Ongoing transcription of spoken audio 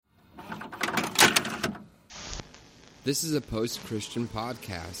This is a post-Christian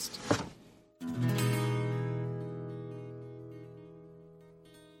podcast.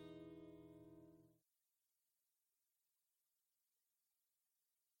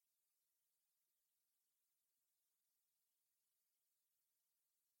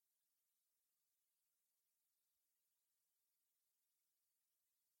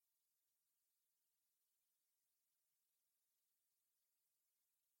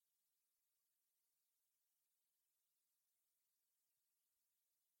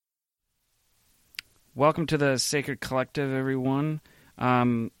 Welcome to the Sacred Collective, everyone.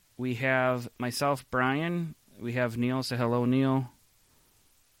 We have myself, Brian. We have Neil. Say hello, Neil.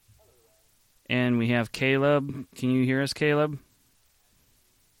 And we have Caleb. Can you hear us, Caleb?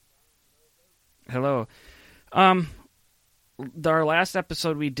 Hello. Our last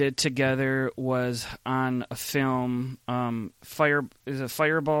episode we did together was on a film,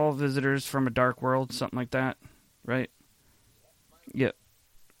 Fireball Visitors from a Dark World, something like that, right? Yeah.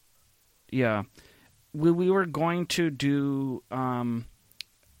 Yeah. We were going to do kind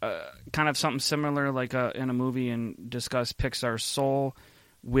of something similar like in a movie and discuss Pixar's Soul,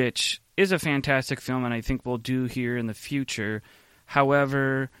 which is a fantastic film and I think we'll do here in the future.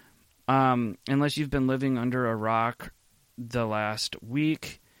 However, unless you've been living under a rock the last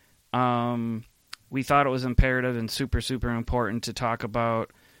week, we thought it was imperative and super, super important to talk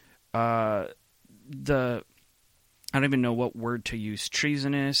about I don't even know what word to use,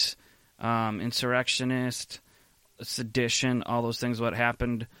 treasonous, insurrectionist, sedition, all those things, what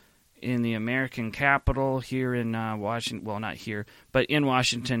happened in the American Capitol here in Washington, well, not here, but in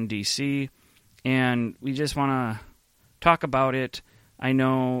Washington, D.C., and we just want to talk about it. I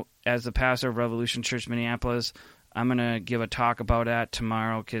know as the pastor of Revolution Church Minneapolis, I'm going to give a talk about that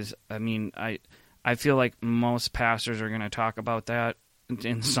tomorrow because, I mean, I feel like most pastors are going to talk about that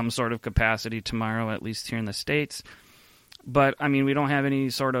in some sort of capacity tomorrow, at least here in the States. But, I mean, we don't have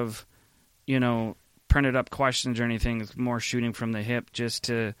any sort of printed up questions or anything. It's more shooting from the hip just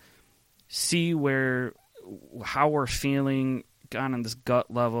to see how we're feeling on this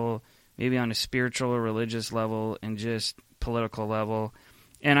gut level, maybe on a spiritual or religious level and just political level.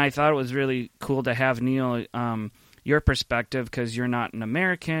 And I thought it was really cool to have Neil, your perspective, because you're not an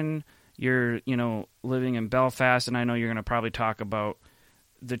American, you're, living in Belfast, and I know you're going to probably talk about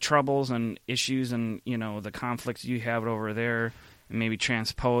the troubles and issues and, the conflicts you have over there and maybe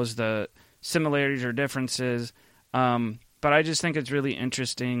transpose the similarities or differences, but I just think it's really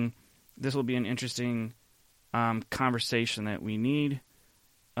interesting. This will be an interesting conversation that we need.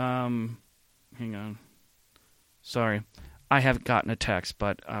 Hang on. Sorry. I haven't gotten a text,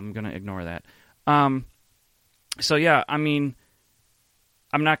 but I'm going to ignore that. So, yeah, I mean,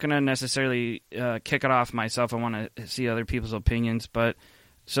 I'm not going to necessarily kick it off myself. I want to see other people's opinions, but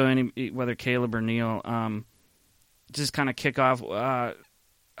so whether Caleb or Neil, just kind of kick off.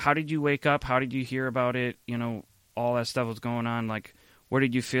 How did you wake up? How did you hear about it? All that stuff was going on. Like, where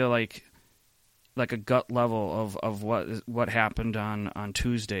did you feel like a gut level of what happened on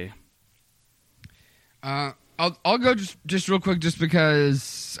Tuesday? I'll go just real quick, just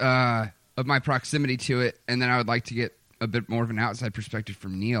because of my proximity to it, and then I would like to get a bit more of an outside perspective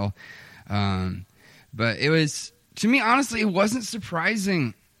from Neil. But it was, to me, honestly, it wasn't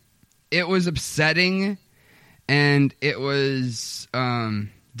surprising. It was upsetting, and it was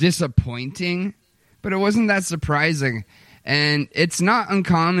disappointing, but it wasn't that surprising. And it's not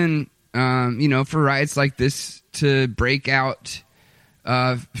uncommon, for riots like this to break out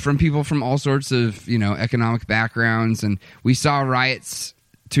from people from all sorts of, economic backgrounds. And we saw riots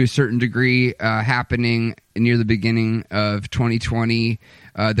to a certain degree happening near the beginning of 2020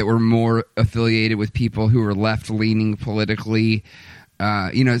 that were more affiliated with people who were left-leaning politically.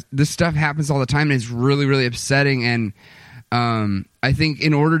 This stuff happens all the time, and it's really, really upsetting. And I think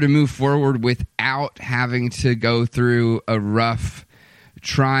in order to move forward without having to go through a rough,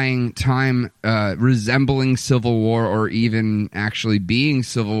 trying time resembling civil war or even actually being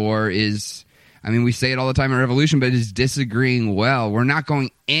civil war is, we say it all the time in Revolution, but is disagreeing well. We're not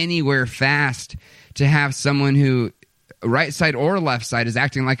going anywhere fast to have someone who, right side or left side, is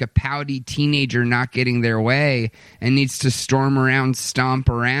acting like a pouty teenager not getting their way and needs to storm around, stomp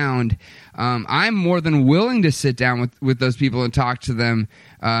around. I'm more than willing to sit down with those people and talk to them,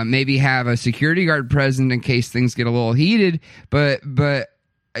 maybe have a security guard present in case things get a little heated, but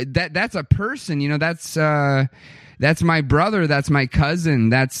that's a person, that's my brother, that's my cousin,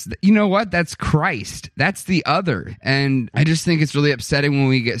 that's Christ, that's the other. And I just think it's really upsetting when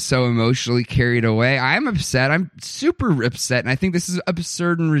we get so emotionally carried away. I'm upset. I'm super upset, and I think this is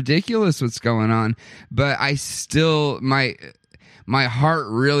absurd and ridiculous what's going on, but I still, my heart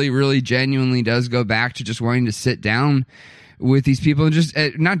really, really genuinely does go back to just wanting to sit down with these people and just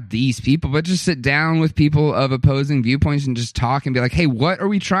not these people, but just sit down with people of opposing viewpoints and just talk and be like, hey, what are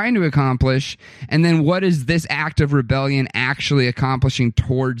we trying to accomplish? And then what is this act of rebellion actually accomplishing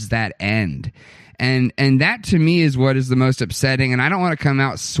towards that end? And that to me is what is the most upsetting. And I don't want to come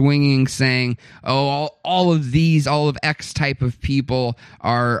out swinging saying, oh, all of X type of people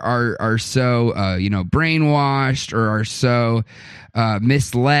are so, brainwashed or are so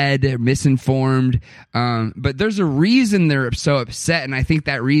misled or misinformed. But there's a reason they're so upset. And I think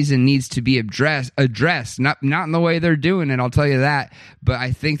that reason needs to be addressed, not in the way they're doing it. I'll tell you that. But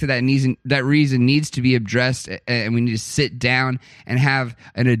I think that reason needs to be addressed, and we need to sit down and have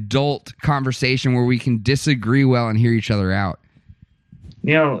an adult conversation where we can disagree well and hear each other out.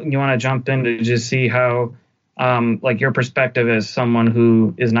 You want to jump in to just see how, your perspective as someone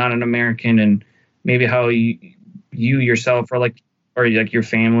who is not an American, and maybe how you yourself or your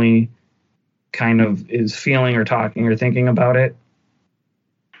family kind of is feeling or talking or thinking about it.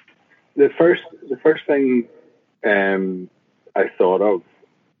 The first thing I thought of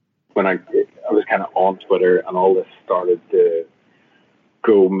when I was kind of on Twitter and all this started to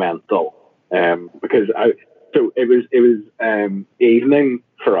go mental, because it was evening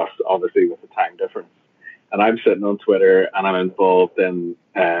for us, obviously with the time difference, and I'm sitting on Twitter and I'm involved in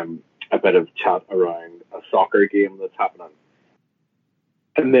a bit of chat around a soccer game that's happening,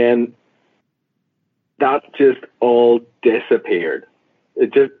 and then that just all disappeared.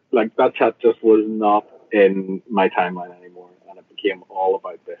 It just that chat just was not in my timeline anymore, and it became all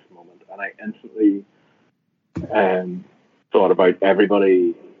about this moment. And I instantly thought about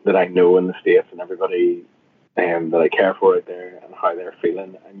everybody that I know in the States and everybody that I care for out there and how they're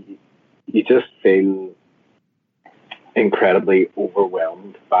feeling, and you just feel incredibly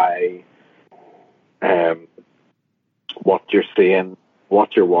overwhelmed by what you're seeing,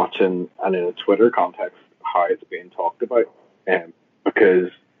 what you're watching, and in a Twitter context, how it's being talked about. Because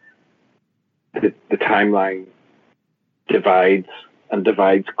the timeline divides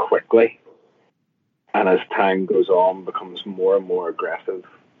quickly, and as time goes on, becomes more and more aggressive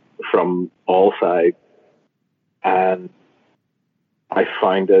from all sides. And I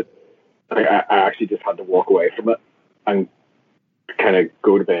find it, I actually just had to walk away from it and kind of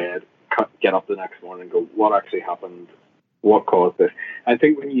go to bed, get up the next morning and go, what actually happened? What caused this? I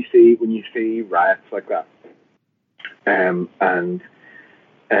think when you see riots like that,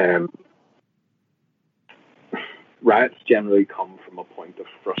 riots generally come from a point of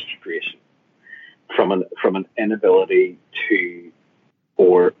frustration, from an inability to,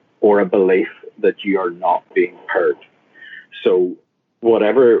 or a belief that you are not being heard. So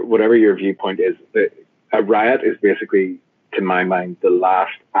whatever your viewpoint is, a riot is basically, to my mind, the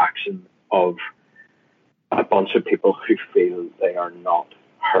last action of a bunch of people who feel they are not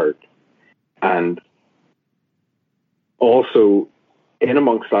heard. And also, in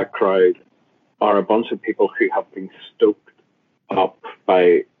amongst that crowd are a bunch of people who have been stoked up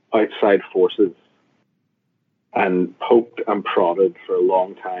by outside forces and poked and prodded for a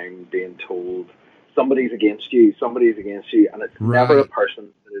long time, being told somebody's against you, and it's never a person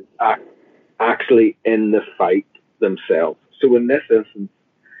that is actually in the fight themselves. So in this instance,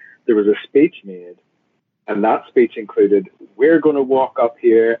 there was a speech made, and that speech included, we're going to walk up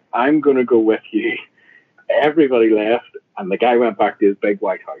here, I'm going to go with you. Everybody left, and the guy went back to his big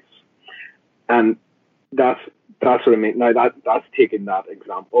white house. And that's what I mean. Now that's taking that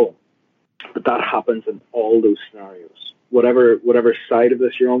example, but that happens in all those scenarios. Whatever side of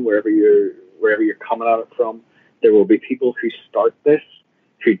this you're on, wherever you're coming at it from, there will be people who start this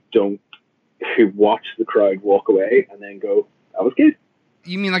who watch the crowd walk away and then go, that was good.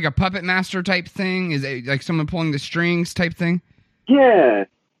 You mean like a puppet master type thing? Is it like someone pulling the strings type thing? Yeah.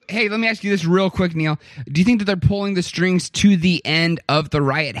 Hey, let me ask you this real quick, Neil. Do you think that they're pulling the strings to the end of the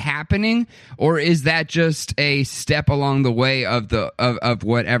riot happening, or is that just a step along the way of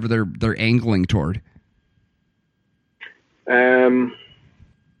whatever they're angling toward?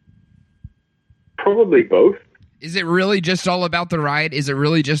 Probably both. Is it really just all about the riot? Is it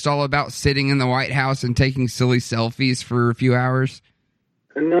really just all about sitting in the White House and taking silly selfies for a few hours?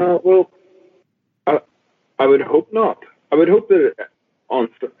 No, well, I would hope not. I would hope that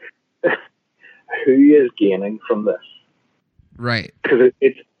who is gaining from this? Right. Because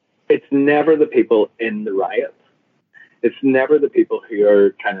it's never the people in the riot. It's never the people who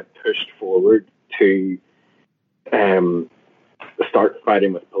are kind of pushed forward to start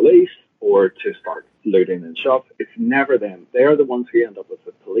fighting with police or to start looting and shops. It's never them. They are the ones who end up with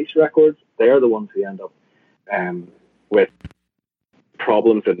the police records. They are the ones who end up with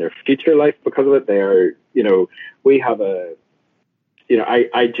problems in their future life because of it. They are, we have a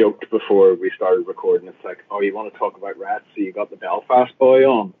I joked before we started recording. It's like, oh, you want to talk about rats? So you got the Belfast boy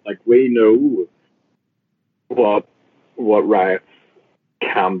on. Like, we know what riots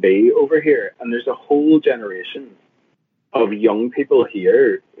can be over here, and there's a whole generation of young people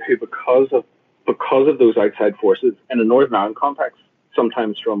here who, because of those outside forces in a Northern Ireland context,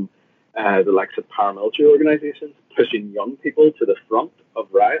 sometimes from the likes of paramilitary organisations, pushing young people to the front of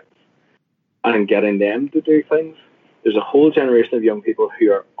riots and getting them to do things. There's a whole generation of young people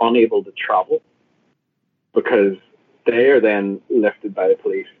who are unable to travel because they are then lifted by the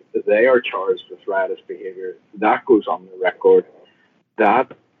police. They are charged with riotous behaviour. That goes on the record.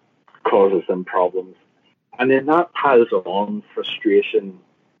 That causes them problems. And then that piles on frustration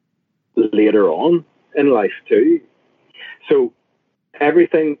later on in life too. So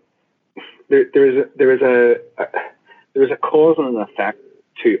everything, there is a cause and an effect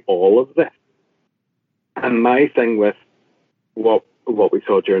to all of this. And my thing with what we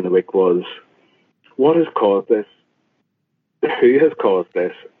saw during the week was, what has caused this? Who has caused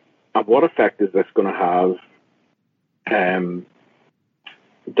this? And what effect is this going to have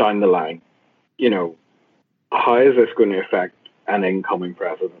down the line? How is this going to affect an incoming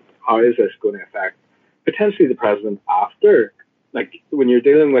president? How is this going to affect potentially the president after? Like, when you're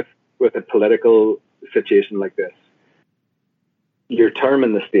dealing with a political situation like this, your term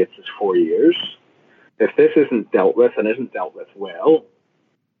in the States is 4 years. If this isn't dealt with and isn't dealt with well,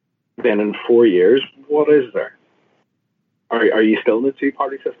 then in 4 years, what is there? Are you still in the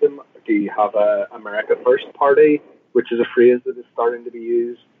two-party system? Do you have a America First party, which is a phrase that is starting to be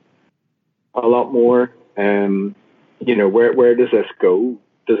used a lot more? Where does this go?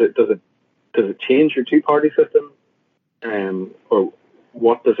 Does it change your two-party system? Or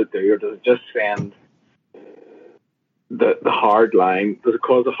what does it do? Or does it just send the hard line? Does it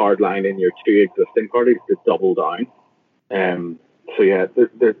cause a hard line in your two existing parties to double down? So yeah,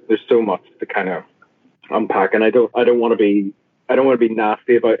 there's so much to kind of unpack, and I don't want to be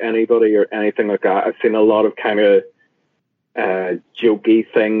nasty about anybody or anything like that. I've seen a lot of kind of jokey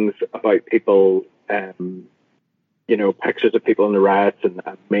things about people, pictures of people in the riots and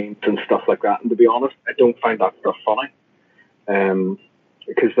memes and stuff like that. And to be honest, I don't find that stuff funny,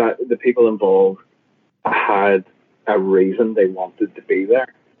 because the people involved had a reason they wanted to be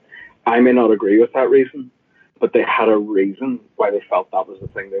there. I may not agree with that reason, but they had a reason why they felt that was the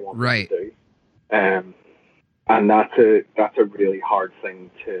thing they wanted to do. And that's a really hard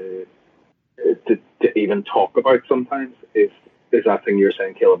thing to even talk about sometimes, is that thing you're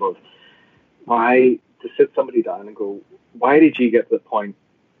saying, Caleb, of why, to sit somebody down and go, why did you get to the point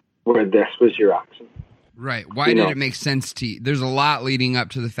where this was your action? Right. Why did it make sense to you? There's a lot leading up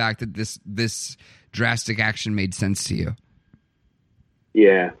to the fact that this drastic action made sense to you.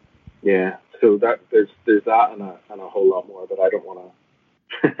 Yeah. So that there's that and a whole lot more, but I don't want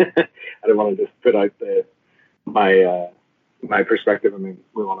to just put out my perspective. I mean,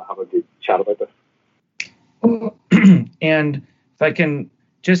 we want to have a good chat about this. And if I can,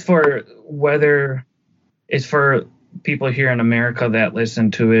 just for whether it's for people here in America that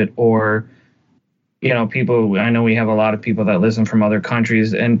listen to it, or people, I know we have a lot of people that listen from other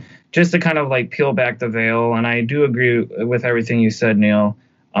countries, and just to kind of like peel back the veil. And I do agree with everything you said, Neil,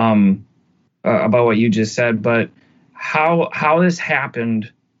 about what you just said, but how this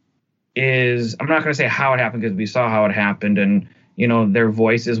happened is, I'm not going to say how it happened because we saw how it happened, and their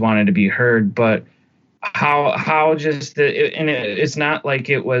voices wanted to be heard, but how just it's not like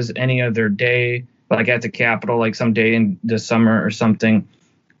it was any other day, like at the Capitol, like some day in the summer or something.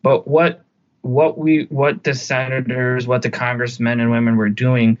 But what the senators, what the congressmen and women were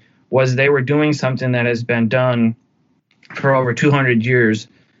doing was they were doing something that has been done for over 200 years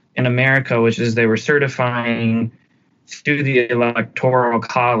in America, which is they were certifying through the Electoral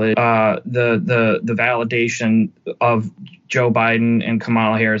College the validation of Joe Biden and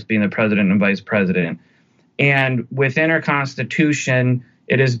Kamala Harris being the president and vice president. And within our Constitution,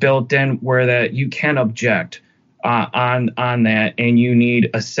 it is built in where that you can object on that, and you need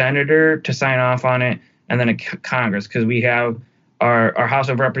a senator to sign off on it, and then a Congress, because we have our House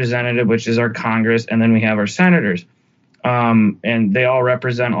of Representatives, which is our Congress, and then we have our senators, and they all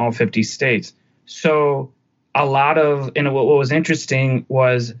represent all 50 states. So a lot of, and what was interesting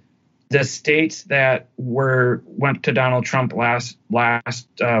was the states that went to Donald Trump last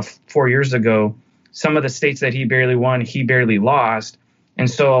 4 years ago. Some of the states that he barely won, he barely lost. And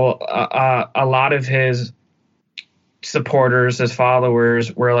so a lot of his supporters, his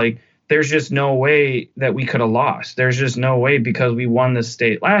followers were like, there's just no way that we could have lost. There's just no way, because we won the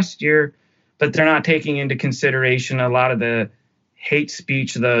state last year. But they're not taking into consideration a lot of the hate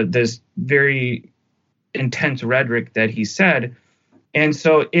speech, this very intense rhetoric that he said. And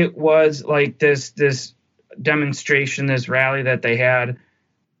so it was like this demonstration, this rally that they had,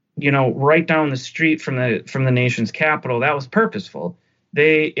 right down the street from the nation's capital. That was purposeful.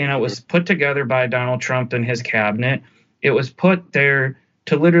 It was put together by Donald Trump and his cabinet. It was put there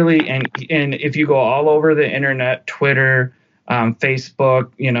to literally, and if you go all over the internet, Twitter,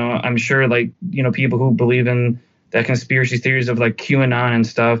 Facebook, I'm sure people who believe in the conspiracy theories of like QAnon and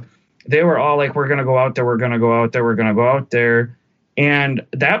stuff, they were all like, we're going to go out there. We're going to go out there. We're going to go out there. And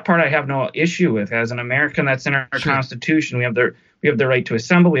that part I have no issue with. As an American, that's in our Constitution. We have the right to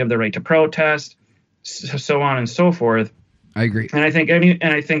assemble. We have the right to protest, so on and so forth. I agree. And I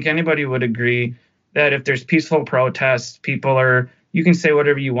think anybody would agree that if there's peaceful protests, you can say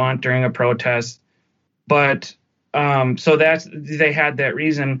whatever you want during a protest. But so they had that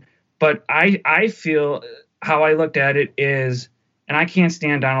reason. But I feel how I looked at it is, and I can't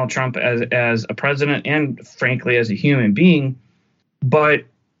stand Donald Trump as a president and frankly as a human being, but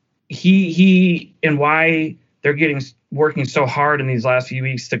he and why they're working so hard in these last few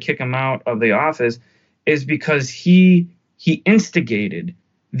weeks to kick him out of the office is because he instigated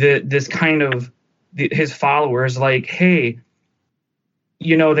this kind of his followers like, hey,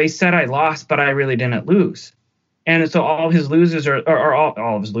 they said I lost, but I really didn't lose. And so all of his losers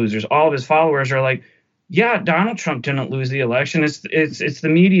all of his followers are like, yeah, Donald Trump didn't lose the election. It's the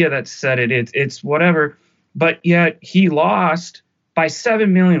media that said it. It's whatever. But yet he lost by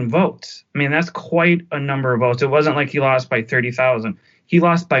 7 million votes. I mean, that's quite a number of votes. It wasn't like he lost by 30,000. He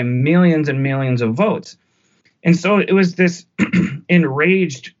lost by millions and millions of votes. And so it was this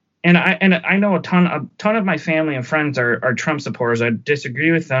enraged, and I know a ton of my family and friends are Trump supporters. I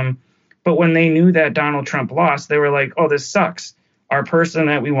disagree with them, but when they knew that Donald Trump lost, they were like, "Oh, this sucks. Our person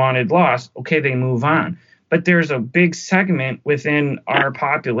that we wanted lost." Okay, they move on. But there's a big segment within our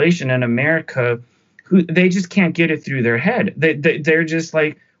population in America who they just can't get it through their head. They're just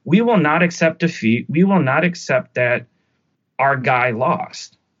like, we will not accept defeat. We will not accept that our guy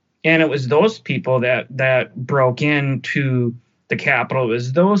lost. And it was those people that broke into the Capitol. It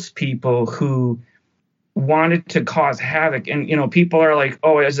was those people who wanted to cause havoc. And, people are like,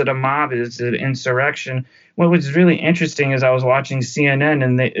 oh, is it a mob? Is it insurrection? What was really interesting is I was watching CNN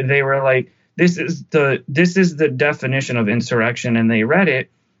and they were like, this is the definition of insurrection. And they read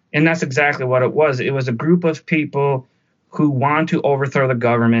it. And that's exactly what it was. It was a group of people who want to overthrow the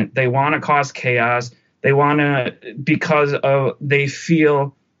government. They want to cause chaos. They want to, because they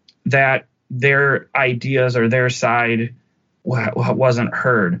feel that their ideas or their side wasn't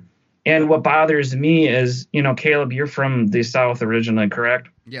heard. And what bothers me is, Caleb, you're from the South originally, correct?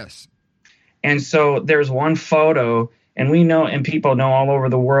 Yes. And so there's one photo, and we know, and people know all over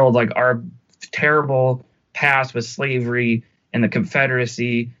the world, like our terrible past with slavery and the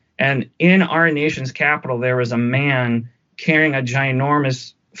Confederacy. And in our nation's capital, there was a man carrying a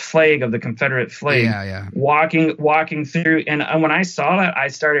ginormous flag of the Confederate flag, walking through. And when I saw that, I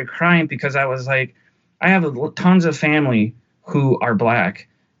started crying because I was like, I have tons of family who are black.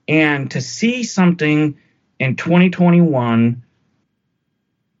 And to see something in 2021,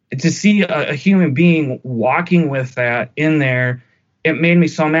 to see a human being walking with that in there, it made me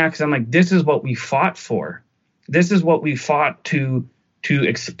so mad because I'm like, this is what we fought for. This is what we fought to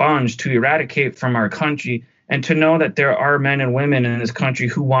expunge, to eradicate from our country. And to know that there are men and women in this country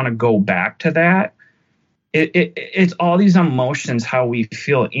who want to go back to that, it's all these emotions, how we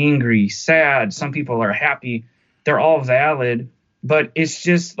feel angry, sad. Some people are happy. They're all valid. But it's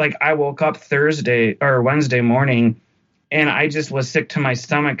just like I woke up Thursday or Wednesday morning and I just was sick to my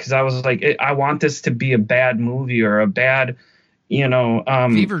stomach because I was like, I want this to be a bad movie or a bad,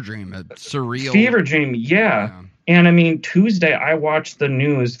 fever dream, a surreal fever dream. Yeah. And I mean, Tuesday I watched the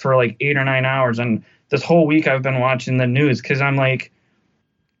news for like 8 or 9 hours, and this whole week I've been watching the news because I'm like,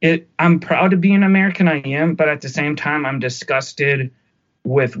 I'm proud to be an American. I am, but at the same time, I'm disgusted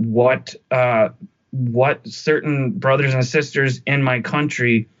with what certain brothers and sisters in my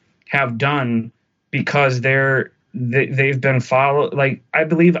country have done because they've been followed. Like I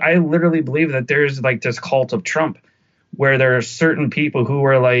literally believe that there's like this cult of Trump where there are certain people who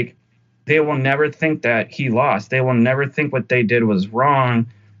are like, they will never think that he lost. They will never think what they did was wrong.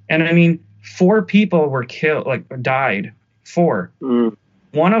 And I mean, 4 people were killed, died. 4.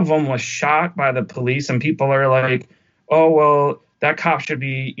 One of them was shot by the police, and people are like, oh, well, that cop should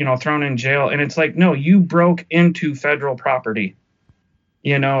be, thrown in jail. And it's like, no, you broke into federal property,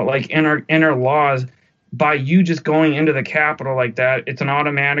 in our laws by you just going into the Capitol like that. It's an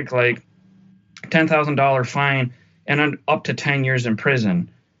automatic, $10,000 fine and up to 10 years in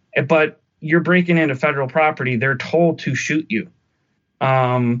prison. But you're breaking into federal property. They're told to shoot you.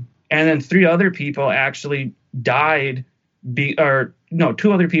 And then 3 other people actually died or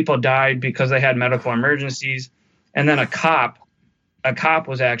two other people died because they had medical emergencies, and then a cop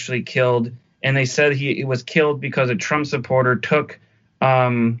was actually killed, and they said he was killed because a Trump supporter took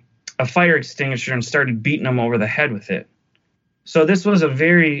a fire extinguisher and started beating him over the head with it. So this was a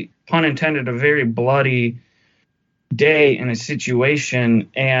very, pun intended, a very bloody day in a situation,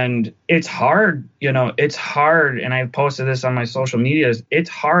 and it's hard, it's hard, and I've posted this on my social medias. It's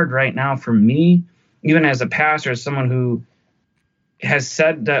hard right now for me, even as a pastor, as someone who has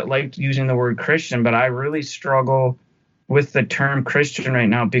said that, liked using the word Christian, but I really struggle with the term Christian right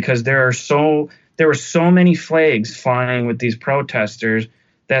now, because there were so many flags flying with these protesters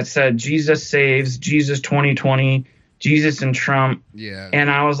that said Jesus saves, Jesus 2020, Jesus and Trump. Yeah.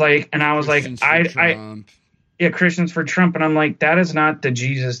 And I was like, Christians for Trump. And I'm like, that is not the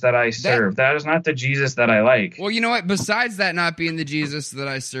Jesus that I serve. That is not the Jesus that I like. Well, you know what? Besides that not being the Jesus that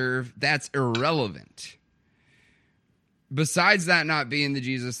I serve, that's irrelevant. Besides that not being the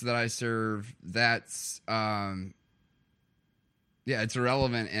Jesus that I serve, that's it's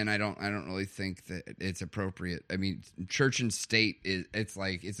irrelevant, and I don't really think that it's appropriate. I mean, church and state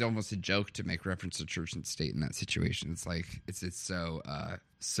it's almost a joke to make reference to church and state in that situation. It's like it's so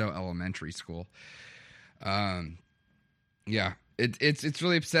elementary school. It's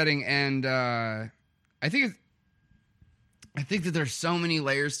really upsetting, and I think that there's so many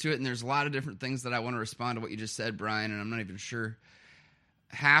layers to it, and there's a lot of different things that I want to respond to what you just said, Brian, and I'm not even sure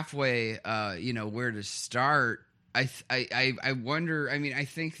halfway where to start. I wonder, I mean, I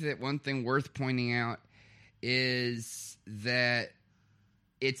think that one thing worth pointing out is that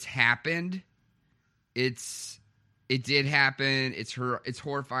it's happened. It did happen. It's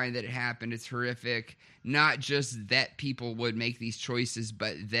horrifying that it happened. It's horrific. Not just that people would make these choices,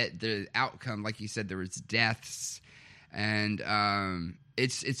 but that the outcome, like you said, there was deaths, and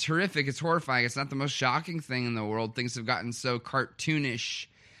it's horrific. It's horrifying. It's not the most shocking thing in the world. Things have gotten so cartoonish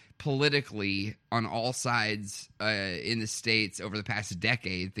politically on all sides in the States over the past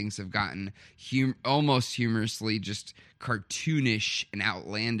decade. Things have gotten almost humorously just cartoonish and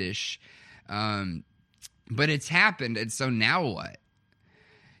outlandish. But it's happened, and so now what?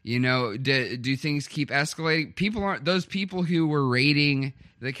 Do things keep escalating? Those people who were raiding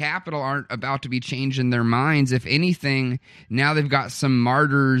the Capitol aren't about to be changing their minds. If anything, now they've got some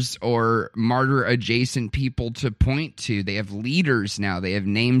martyrs or martyr-adjacent people to point to. They have leaders now. They have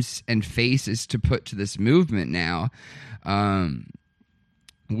names and faces to put to this movement now,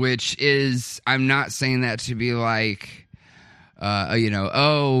 which is, I'm not saying that to be like,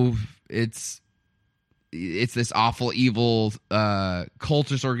 it's this awful, evil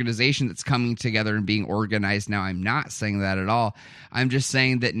cultist organization that's coming together and being organized now. I'm not saying that at all. I'm just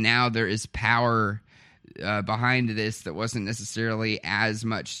saying that now there is power behind this that wasn't necessarily as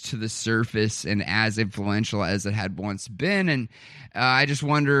much to the surface and as influential as it had once been. And I just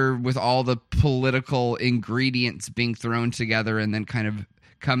wonder, with all the political ingredients being thrown together and then kind of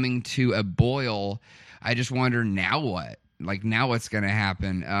coming to a boil, I just wonder, now what? Like, now what's going to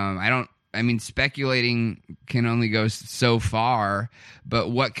happen? Speculating can only go so far, but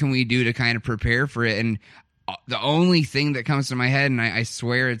what can we do to kind of prepare for it? And the only thing that comes to my head, and I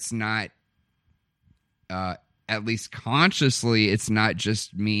swear it's not, at least consciously, it's not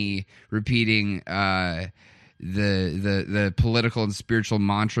just me repeating the political and spiritual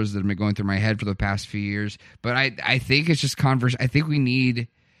mantras that have been going through my head for the past few years, but I think it's just I think we need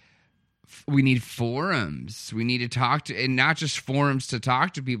forums. We need to talk to, and not just forums to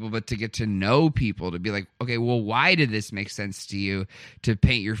talk to people, but to get to know people, to be like, okay, well, why did this make sense to you to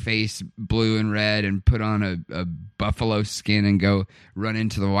paint your face blue and red and put on a buffalo skin and go run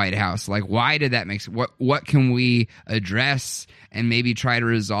into the White House? Like, why did that make sense? What can we address and maybe try to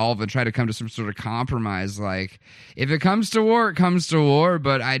resolve and try to come to some sort of compromise? Like, if it comes to war, it comes to war,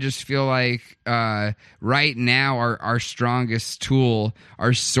 but I just feel like right now our strongest tool,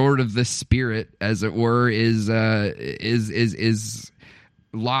 our sword of the spirit, as it were, is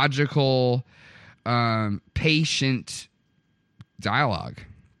logical, patient dialogue.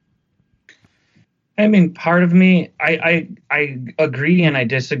 I mean, part of me, I agree and I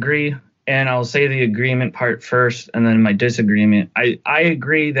disagree, and I'll say the agreement part first and then my disagreement. I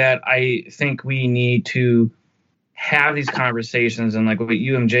agree that I think we need to have these conversations, and like what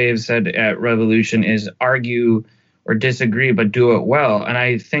you and Jay have said at Revolution is argue or disagree, but do it well. And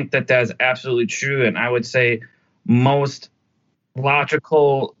I think that that's absolutely true. And I would say most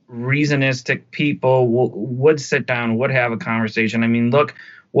logical, reasonistic people would sit down, would have a conversation. I mean, look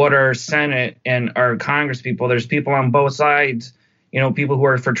what our Senate and our Congress people, there's people on both sides, people who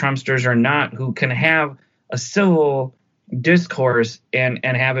are for Trumpsters or not, who can have a civil discourse and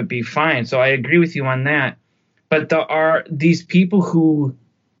have it be fine. So I agree with you on that. But there are these people who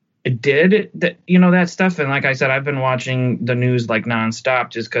did that, that stuff. And like I said, I've been watching the news like nonstop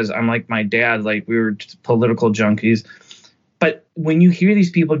just because I'm like my dad, like we were just political junkies. But when you hear these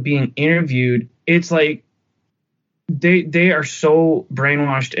people being interviewed, it's like they are so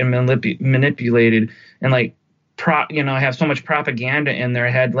brainwashed and manipulated and like have so much propaganda in their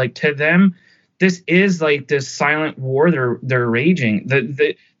head. Like to them, this is like this silent war they're raging.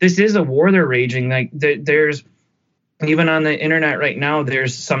 This is a war they're raging. Like there's even on the internet right now,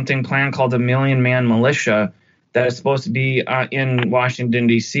 there's something planned called the Million Man Militia that is supposed to be in Washington,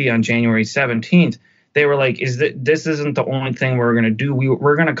 D.C. on January 17th. They were like, this isn't the only thing we're going to do.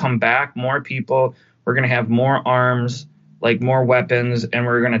 We're going to come back, more people. We're going to have more arms, like more weapons, and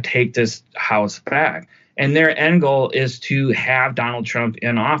we're going to take this house back. And their end goal is to have Donald Trump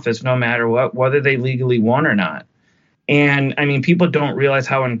in office no matter what, whether they legally won or not. And I mean, people don't realize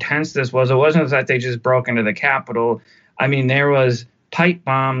how intense this was. It wasn't that they just broke into the Capitol. I mean, there was pipe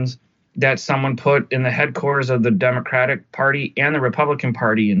bombs that someone put in the headquarters of the Democratic Party and the Republican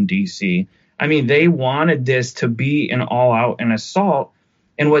Party in D.C. I mean, they wanted this to be an all-out an assault.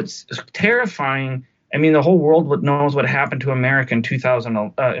 And what's terrifying, I mean, the whole world knows what happened to America in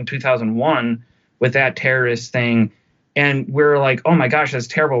 2001 with that terrorist thing. And we're like, oh, my gosh, that's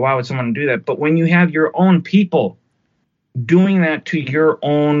terrible. Why would someone do that? But when you have your own people doing that to your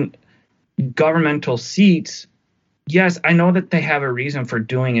own governmental seats, yes, I know that they have a reason for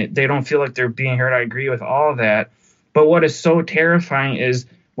doing it. They don't feel like they're being heard. I agree with all of that. But what is so terrifying is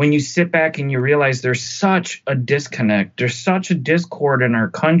when you sit back and you realize there's such a disconnect, there's such a discord in our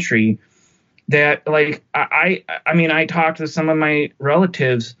country that, like, I mean, I talked to some of my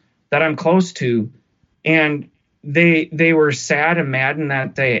relatives that I'm close to, and they were sad and maddened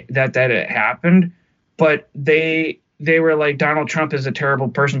that it happened, but they were like, Donald Trump is a terrible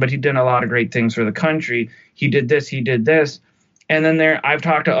person, but he did a lot of great things for the country. He did this, he did this. And then I've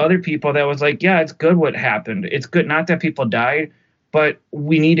talked to other people that was like, yeah, it's good what happened. It's good. Not that people died, but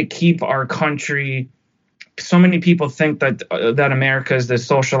we need to keep our country. So many people think that America is this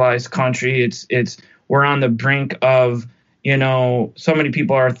socialized country. We're on the brink of, so many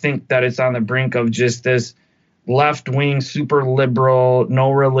people think that it's on the brink of just this left-wing, super liberal,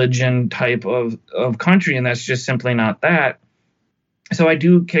 no religion type of country, and that's just simply not that. So I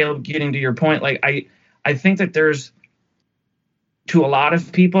do, Caleb, getting to your point, like I think that there's, to a lot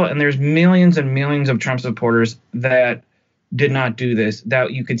of people, and there's millions and millions of Trump supporters that did not do this,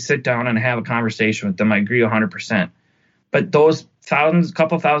 that you could sit down and have a conversation with them. I agree 100%. But those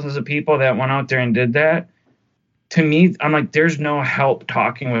couple thousands of people that went out there and did that, to me, I'm like, there's no help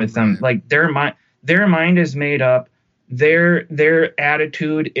talking with them. Like their mind is made up. Their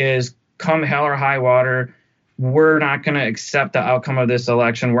attitude is come hell or high water. We're not going to accept the outcome of this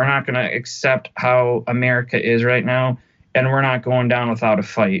election. We're not going to accept how America is right now. And we're not going down without a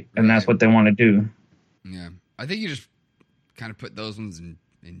fight. And that's what they want to do. Yeah. I think you just kind of put those ones in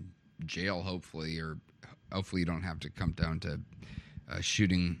jail, hopefully, or hopefully you don't have to come down to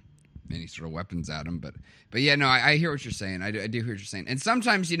shooting any sort of weapons at them. But yeah, no, I hear what you're saying. I do hear what you're saying. And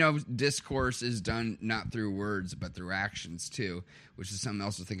sometimes, discourse is done not through words, but through actions too, which is something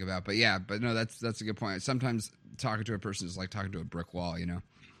else to think about. But yeah, no, that's a good point. Sometimes talking to a person is like talking to a brick wall,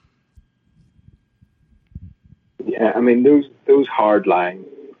 Yeah, I mean, those hard lines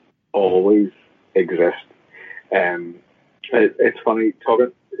always exist. It's funny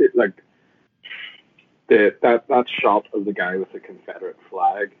talking like that shot of the guy with the Confederate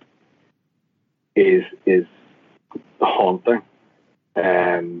flag is haunting,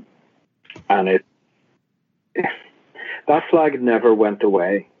 and that flag never went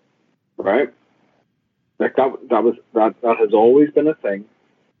away, right? Like that has always been a thing,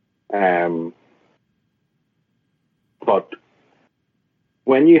 but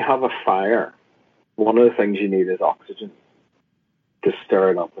when you have a fire, one of the things you need is oxygen to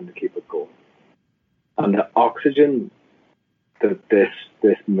stir it up and to keep it going. And the oxygen that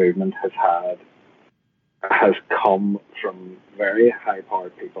this movement has had has come from very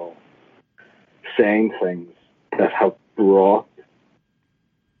high-powered people saying things that have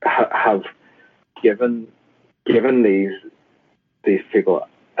given these people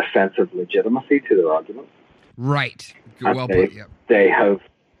a sense of legitimacy to their arguments. Right. Well put. Yep. They have.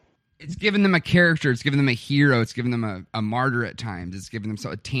 It's given them a character. It's given them a hero. It's given them a martyr at times. It's given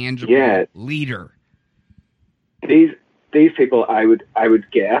them a tangible leader. These people, I would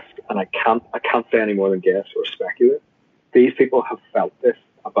guess, and I can't say any more than guess or speculate. These people have felt this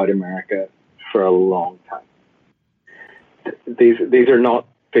about America for a long time. These are not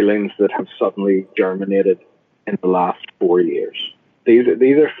feelings that have suddenly germinated in the last 4 years. These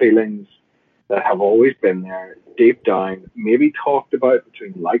are feelings that have always been there deep down, maybe talked about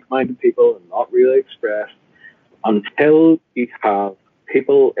between like-minded people and not really expressed, until you have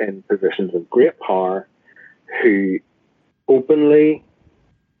people in positions of great power who openly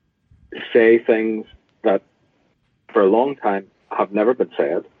say things that for a long time have never been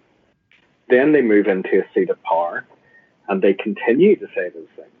said. Then they move into a seat of power and they continue to say those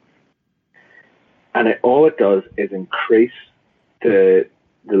things. And all it does is increase the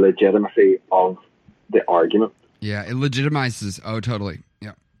legitimacy of the argument. Yeah, it legitimizes. Oh, totally.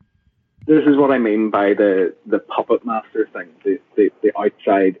 Yeah. This is what I mean by the puppet master thing, the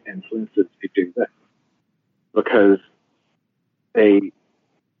outside influences who do this. Because they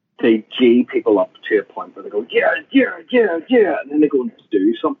G people up to a point where they go, yeah, and then they go and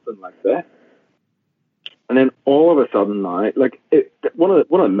do something like that. And then all of a sudden now, one of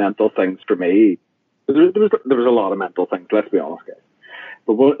the mental things for me, there was a lot of mental things, let's be honest, guys.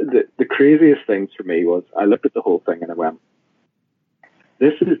 But the craziest things for me was I looked at the whole thing and I went,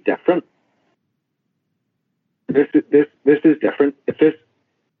 this is different. This is different. If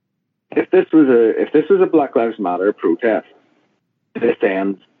this was a Black Lives Matter protest, this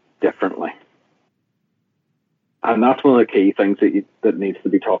ends differently. And that's one of the key things that needs to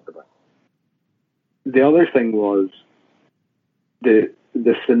be talked about. The other thing was the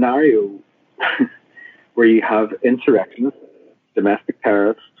scenario where you have insurrectionists, domestic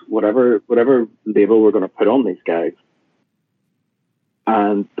terrorists, whatever label we're going to put on these guys,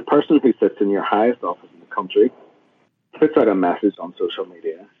 and the person who sits in your highest office in the country puts out a message on social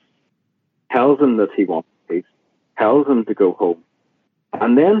media, tells them that he wants peace, tells them to go home,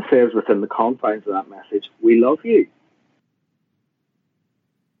 and then says within the confines of that message, we love you.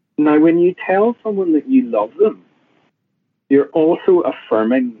 Now, when you tell someone that you love them, you're also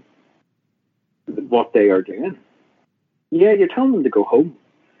affirming what they are doing. Yeah, you're telling them to go home,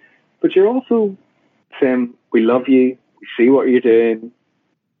 but you're also saying, we love you, we see what you're doing,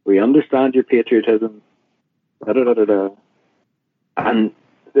 we understand your patriotism, da-da-da-da-da. And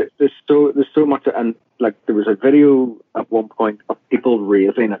there's so much, and like there was a video at one point of people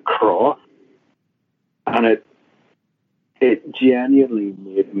raising a cross, and it genuinely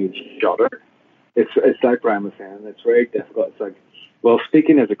made me shudder. It's like Brian was saying, it's very difficult. It's like, well,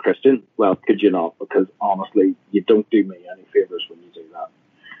 speaking as a Christian, well, could you not? Because honestly, you don't do me any favors when you do that.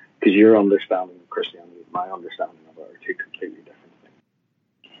 Because your understanding of Christianity and my understanding of it are two completely different things.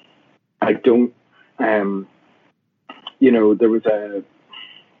 I don't, there was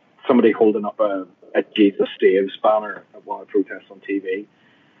somebody holding up a Jesus Saves banner at one of the protests on TV.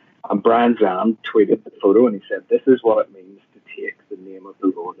 And Brian Zahn tweeted the photo and he said, this is what it means to take the name of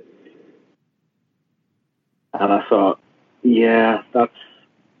the Lord in vain. And I thought, yeah,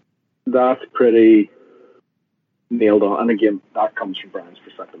 that's pretty nailed on. And again, that comes from Brian's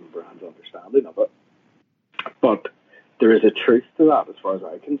perspective and Brian's understanding of it. But there is a truth to that as far as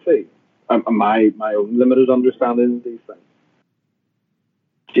I can see. My own limited understanding of these things.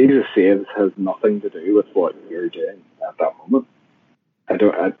 Jesus Saves has nothing to do with what you're doing at that moment.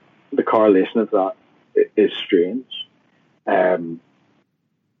 The correlation of that is strange. And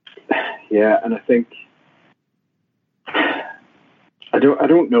I think I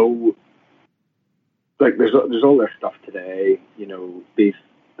don't know. Like there's all this stuff today. These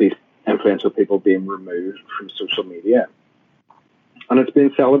influential people being removed from social media, and it's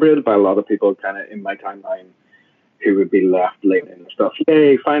been celebrated by a lot of people, kind of in my timeline, who would be left late and stuff.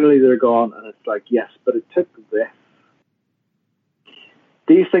 Yay! Finally, they're gone, and it's like, yes, but it took this.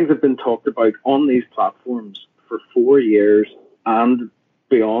 These things have been talked about on these platforms for 4 years and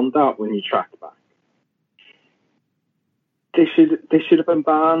beyond that when you track back. They should have been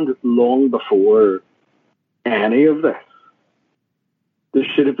banned long before any of this. There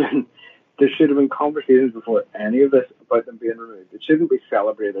should have been conversations before any of this about them being removed. It shouldn't be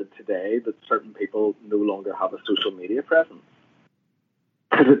celebrated today that certain people no longer have a social media presence.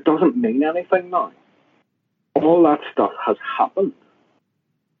 Because it doesn't mean anything now. All that stuff has happened.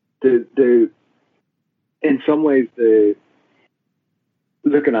 In some ways,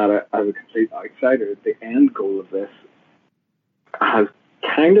 looking at it as a complete outsider, the end goal of this has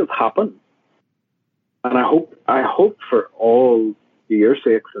kind of happened. And I hope for all your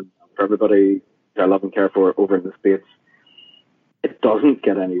sakes and for everybody I love and care for over in the States, it doesn't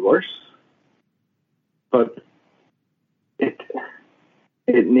get any worse. But it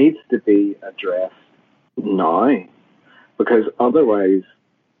needs to be addressed now, because otherwise,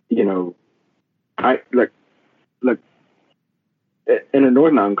 I like in a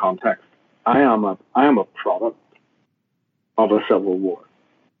Northern Ireland context, I am a product of a civil war.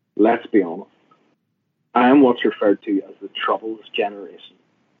 Let's be honest. I am what's referred to as the Troubles generation.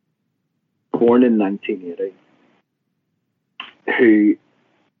 born in 1980 who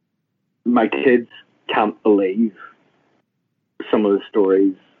my kids can't believe some of the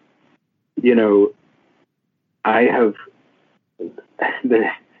stories. You know, I have the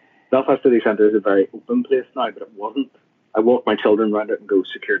Belfast City Centre is a very open place now, but it wasn't. I walk my children around it and go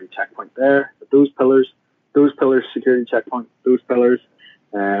security checkpoint there. But those pillars, security checkpoint, those pillars.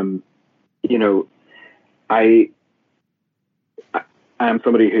 You know, I am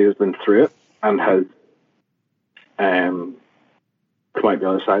somebody who has been through it and has come out the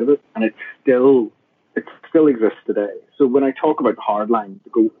other side of it, and it still exists today. So when I talk about hard lines,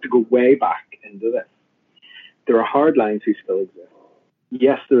 to go way back into this, there are hard lines who still exist.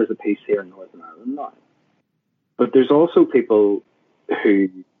 Yes, there is a piece here in Northern Ireland now, but there's also people who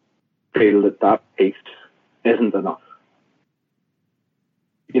feel that piece isn't enough.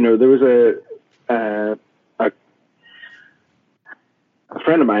 You know, there was a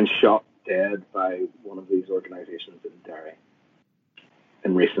friend of mine shot dead by one of these organisations in Derry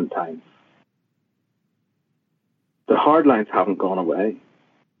in recent times. The hard lines haven't gone away.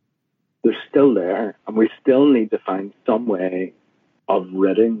 They're still there, and we still need to find some way of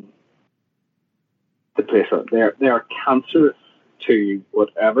ridding the place out there. They are cancerous to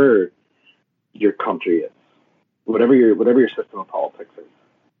whatever your country is, whatever your system of politics is.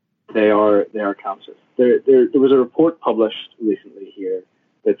 They are cancerous. There was a report published recently here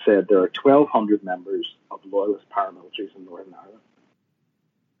that said there are 1,200 members of loyalist paramilitaries in Northern Ireland.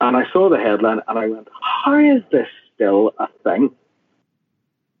 And I saw the headline and I went, how is this still a thing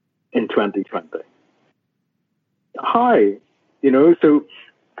in 2020? How? You know, so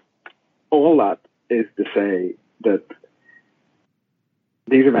all that is to say that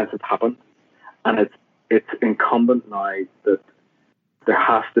these events have happened, and it's incumbent now that there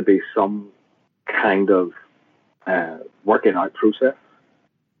has to be some kind of working out process,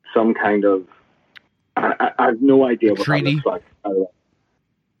 some kind of I have no idea what that looks like.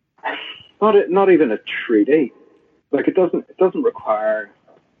 Not even a treaty. Like it doesn't require.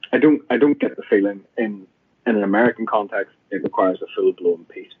 I don't get the feeling in an American context it requires a full blown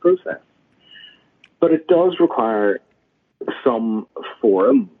peace process, but it does require some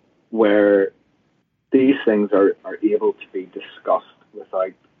forum where these things are able to be discussed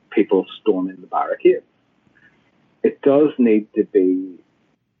without people storming the barricades. It does need to be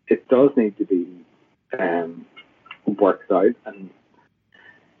worked out, and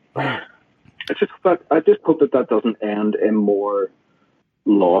I just hope that doesn't end in more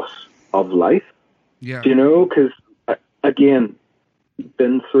loss of life. Yeah, you know, because again,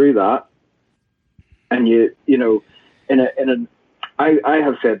 been through that, and you know, I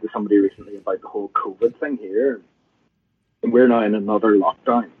have said to somebody recently about the whole COVID thing here, and we're now in another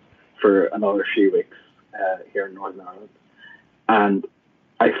lockdown for another few weeks here in Northern Ireland, and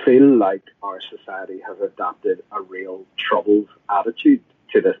I feel like our society has adopted a real troubled attitude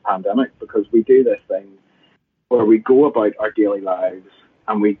to this pandemic, because we do this thing where we go about our daily lives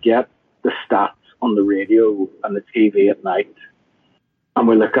and we get the stats on the radio and the TV at night, and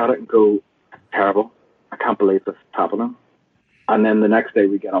we look at it and go, terrible, I can't believe this is happening. And then the next day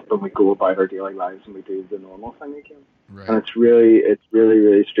we get up and we go about our daily lives and we do the normal thing again. right. And it's really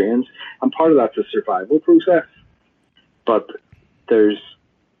strange. And part of that's a survival process. But there's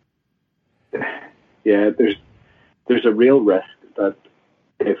a real risk that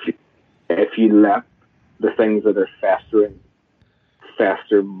if you let the things that are festering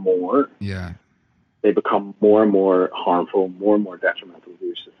fester more, yeah, they become more and more harmful, more and more detrimental to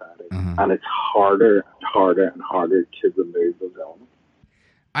your society. And it's harder and harder to remove those elements.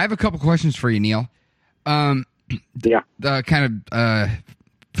 I have a couple questions for you, Neil. Yeah. The kind of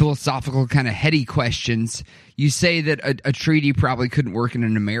philosophical, kind of heady questions. You say that a treaty probably couldn't work in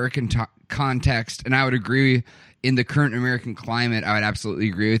an American context, and I would agree. In the current American climate, I would absolutely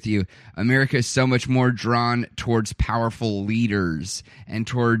agree with you. America is so much more drawn towards powerful leaders and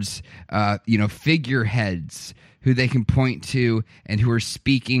towards, figureheads who they can point to and who are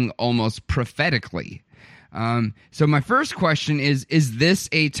speaking almost prophetically. So my first question is this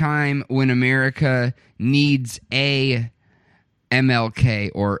a time when America needs a MLK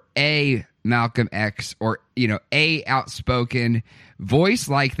or a Malcolm X or, a outspoken voice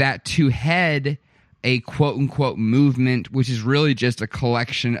like that to head a quote-unquote movement, which is really just a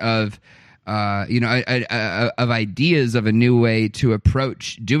collection of, of ideas of a new way to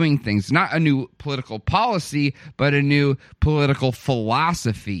approach doing things. Not a new political policy, but a new political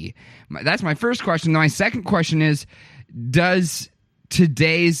philosophy. That's my first question. My second question is, does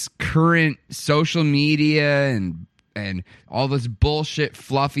today's current social media and all this bullshit,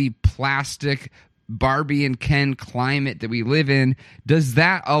 fluffy, plastic Barbie and Ken climate that we live in, does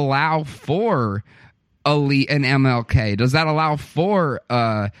that allow for an MLK? Does that allow for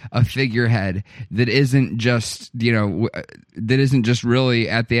a figurehead that isn't just, that isn't just really,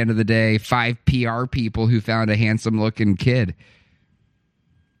 at the end of the day, 5 PR people who found a handsome looking kid?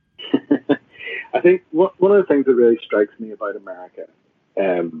 I think one of the things that really strikes me about America,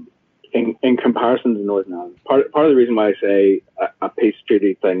 in comparison to Northern Ireland, part of the reason why I say a peace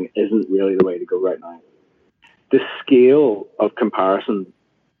treaty thing isn't really the way to go right now, the scale of comparison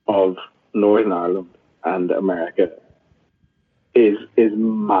of Northern Ireland and America is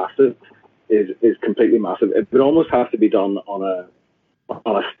massive, is completely massive. It would almost have to be done on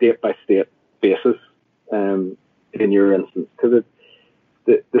a state by state basis, in your instance, because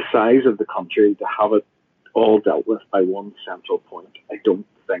the size of the country, to have it all dealt with by one central point, I don't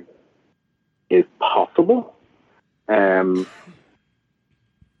think is possible. And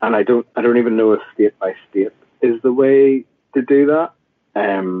I don't even know if state by state is the way to do that.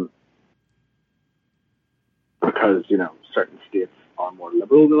 Because, certain states are more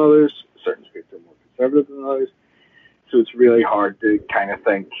liberal than others, certain states are more conservative than others. So it's really hard to kind of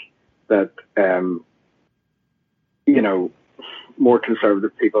think that, more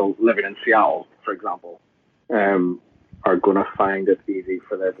conservative people living in Seattle, for example, are going to find it easy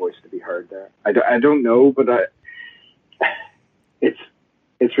for their voice to be heard there. I don't know, but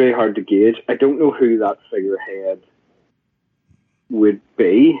it's really hard to gauge. I don't know who that figurehead would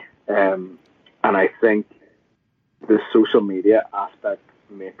be, and I think the social media aspect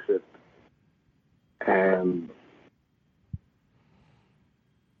makes it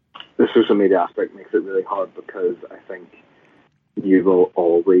really hard, because I think you will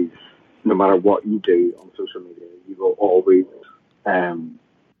always, no matter what you do on social media, you will always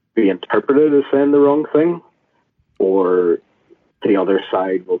be interpreted as saying the wrong thing, or the other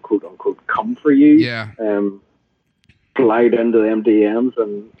side will quote unquote come for you, slide into them DMs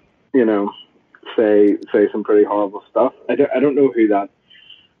and say some pretty horrible stuff. I don't know who that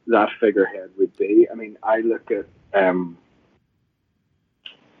figurehead would be. I mean, I look at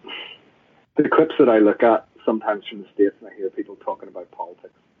the clips that I look at sometimes from the States, and I hear people talking about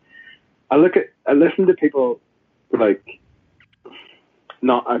politics. I listen to people like,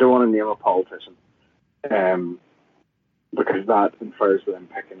 I don't want to name a politician, because that infers that I'm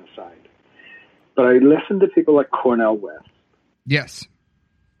picking a side. But I listen to people like Cornel West. Yes.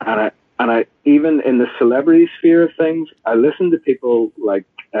 And I even in the celebrity sphere of things, I listen to people like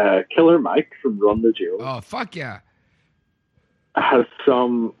Killer Mike from Run the Jewels. Oh, fuck yeah. Has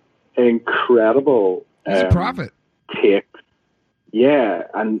some incredible He's a prophet. Takes. Yeah,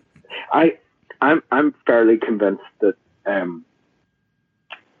 and I'm fairly convinced that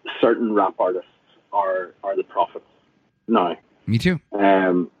certain rap artists are the prophets now. Me too.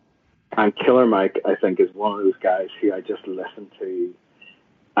 And Killer Mike, I think, is one of those guys who I just listen to,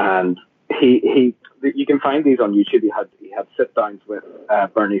 and he you can find these on YouTube. He had sit downs with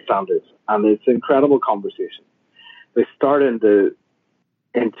Bernie Sanders, and it's an incredible conversation. They start into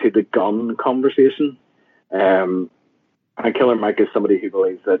the gun conversation, and Killer Mike is somebody who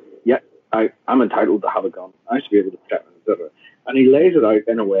believes that I'm entitled to have a gun. I should be able to protect it, etc. And he lays it out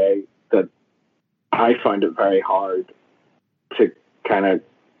in a way that I find it very hard to kind of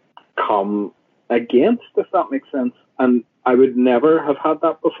come against, if that makes sense. And I would never have had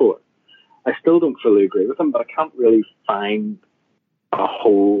that before. I still don't fully agree with him, but I can't really find a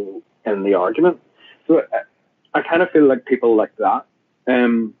hole in the argument. So I kind of feel like people like that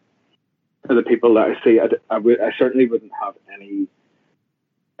are the people that I see. I certainly wouldn't have any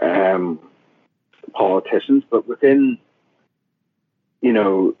politicians, but within,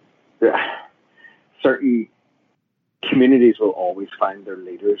 certain communities will always find their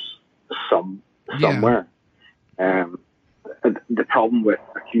leaders somewhere. The problem with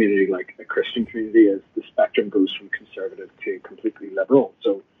a community like a Christian community is the spectrum goes from conservative to completely liberal.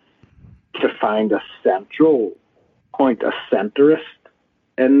 So to find a central point, a centrist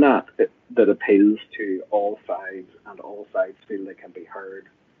in that appeals to all sides, and all sides feel they can be heard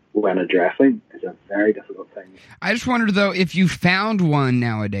when addressing, is a very difficult thing. I just wondered, though, if you found one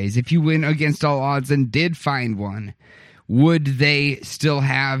nowadays, if you went against all odds and did find one, would they still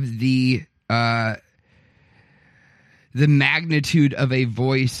have the magnitude of a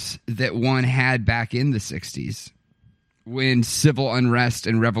voice that one had back in the 60s when civil unrest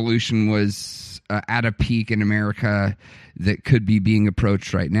and revolution was at a peak in America that could be being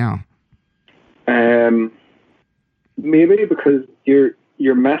approached right now? Maybe, because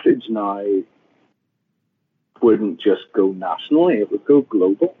your message now wouldn't just go nationally, it would go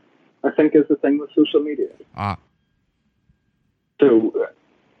global, I think, is the thing with social media. Ah. So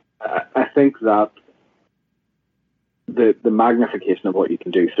I think that the magnification of what you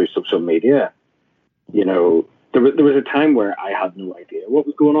can do through social media, you know, there was a time where I had no idea what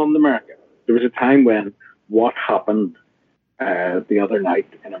was going on in America. There was a time when what happened the other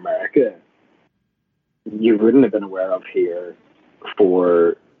night in America, you wouldn't have been aware of here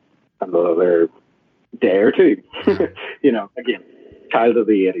for another day or two. You know, again, child of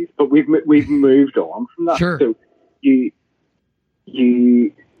the 80s, but we've moved on from that. Sure. So you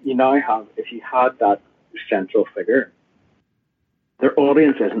now have, if you had that central figure, their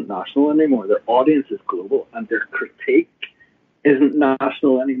audience isn't national anymore. Their audience is global, and their critique isn't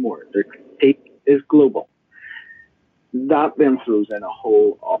national anymore. Their critique is global. That then throws in a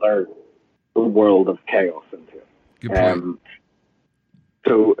whole other world of chaos into it. Good point.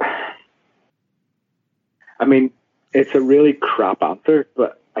 So, I mean, it's a really crap answer,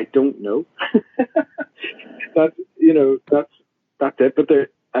 but I don't know. That's it. But there,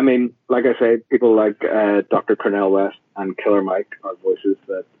 I mean, like I say, people like Dr. Cornel West and Killer Mike are voices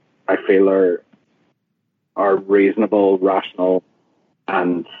that I feel are reasonable, rational,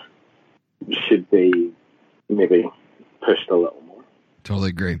 and should be maybe pushed a little more. Totally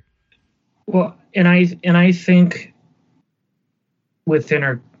agree. Well, and I think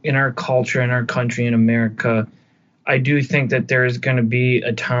in our culture, in our country, in America, I do think that there is going to be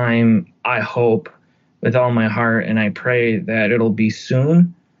a time, I hope with all my heart, and I pray that it'll be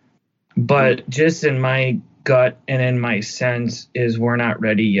soon. But just in my gut and in my sense is we're not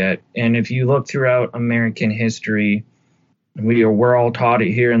ready yet. And if you look throughout American history, we're all taught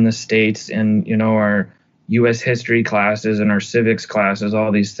it here in the States, and you know, our U.S. history classes and our civics classes,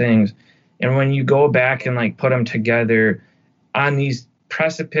 all these things. And when you go back and like put them together on these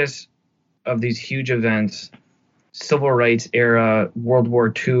precipice of these huge events, civil rights era, World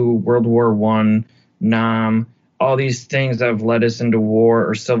War II, World War I, Nam, all these things that have led us into war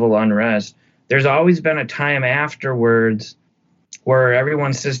or civil unrest, there's always been a time afterwards where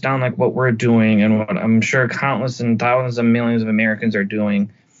everyone sits down like what we're doing and what I'm sure countless and thousands of millions of Americans are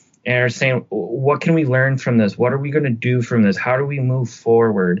doing, and are saying, what can we learn from this? What are we going to do from this? How do we move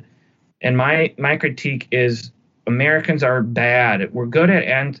forward? And my critique is Americans are bad. We're good at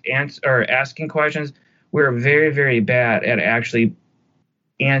asking questions. We're very, very bad at actually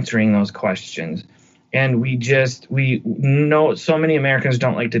answering those questions. And we know so many Americans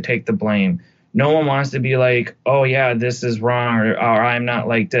don't like to take the blame. No one wants to be like, oh, yeah, this is wrong, or I'm not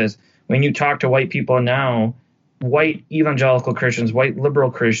like this. When you talk to white people now, white evangelical Christians, white liberal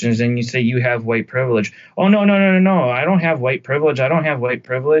Christians, and you say you have white privilege. Oh, no. I don't have white privilege.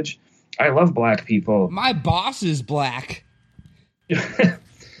 I love black people. My boss is black.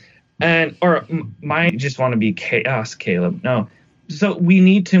 I just want to be chaos, Caleb. No. So we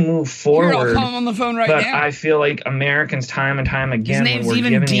need to move forward. Here, I'll call him on the phone right but now. I feel like Americans time and time again, when we're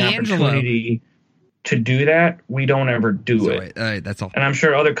even given D'Angelo. the opportunity to do that, we don't ever do So, it. all right, that's all. And I'm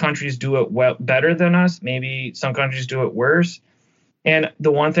sure other countries do it better than us. Maybe some countries do it worse. And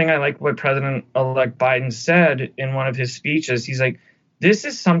the one thing I like what President-elect Biden said in one of his speeches, he's like, this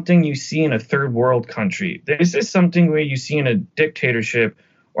is something you see in a third world country. This is something where you see in a dictatorship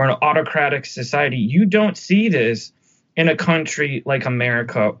or an autocratic society. You don't see this in a country like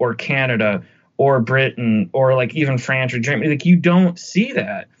America or Canada or Britain or like even France or Germany. Like, you don't see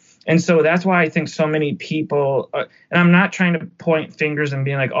that. And so that's why I think so many people, and I'm not trying to point fingers and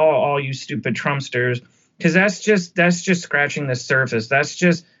being like, oh, all you stupid Trumpsters, because that's just scratching the surface. That's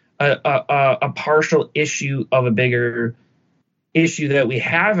just a partial issue of a bigger issue that we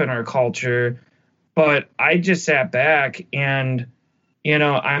have in our culture. But I just sat back and, you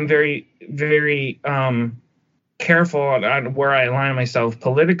know, I'm very, very careful on where I align myself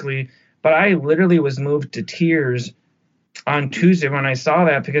politically. But I literally was moved to tears on Tuesday when I saw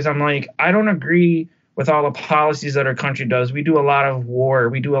that, because I'm like, I don't agree with all the policies that our country does. We do a lot of war.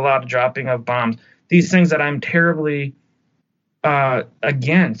 We do a lot of dropping of bombs, these things that I'm terribly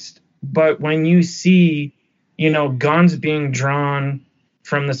against. But when you see, you know, guns being drawn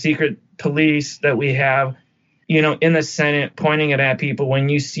from the secret police that we have, you know, in the Senate, pointing it at people, when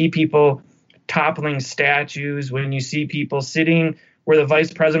you see people toppling statues, when you see people sitting where the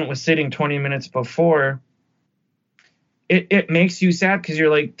vice president was sitting 20 minutes before, it makes you sad, because you're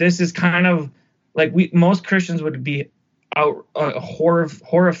like, this is kind of like most Christians would be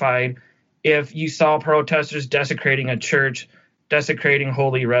horrified if you saw protesters desecrating a church, desecrating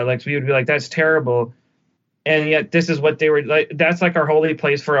holy relics. We would be like, that's terrible. And yet this is what they were like. That's like our holy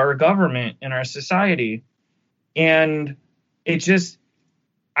place for our government and our society. And it just,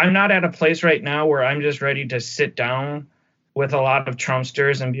 I'm not at a place right now where I'm just ready to sit down with a lot of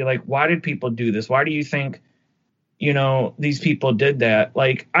Trumpsters and be like, why did people do this? Why do you think, these people did that.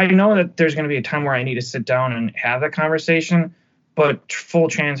 Like, I know that there's going to be a time where I need to sit down and have that conversation, but full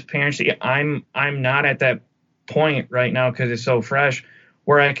transparency, I'm not at that point right now because it's so fresh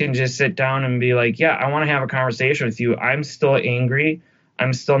where I can just sit down and be like, yeah, I want to have a conversation with you. I'm still angry.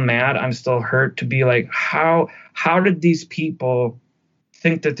 I'm still mad. I'm still hurt to be like, how did these people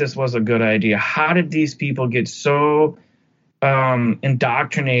think that this was a good idea? How did these people get so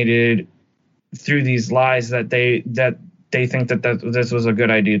indoctrinated through these lies that they think that this was a good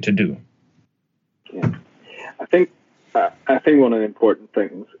idea to do? Yeah, I think one of the important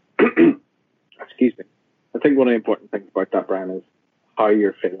things, excuse me, I think one of the important things about that, Brian, is how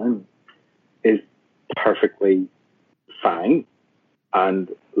you're feeling is perfectly fine and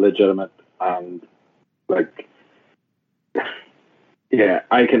legitimate, and like, yeah,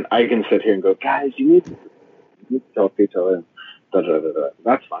 I can sit here and go, guys, you need to talk to each other. And da, da, da, da.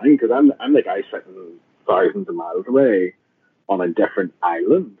 That's fine, because I'm the guy sitting thousands of miles away on a different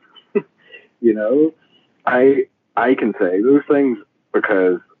island. I can say those things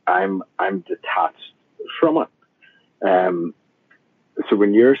because I'm detached from it. So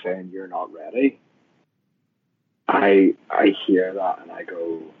when you're saying you're not ready, I hear that and I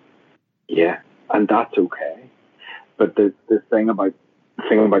go, yeah, and that's okay. But the thing about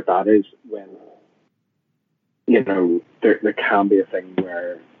that is when there can be a thing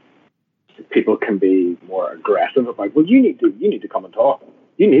where people can be more aggressive about, well, you need to come and talk.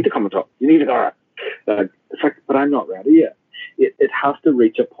 You need to come and talk. You need to go. It's like, but I'm not ready yet. It has to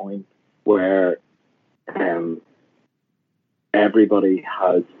reach a point where everybody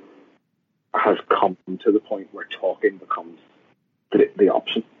has come to the point where talking becomes the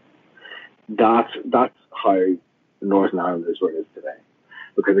option. That's how Northern Ireland is where it is today,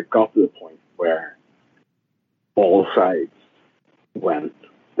 because it got to the point where all sides went,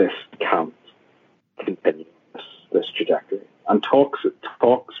 this can't continue this trajectory, and talks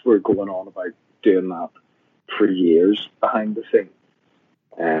were going on about doing that for years behind the scenes,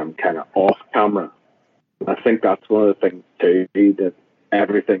 kind of off camera. I think that's one of the things too, that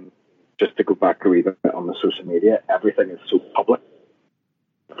everything, just to go back a wee bit on the social media, everything is so public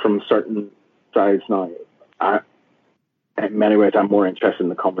from certain sides now. In many ways, I'm more interested in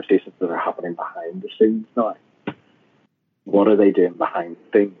the conversations that are happening behind the scenes now. What are they doing behind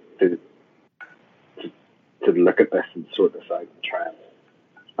the scenes to look at this and sort this out and try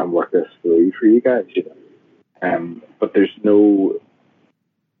and work this through for you guys? But there's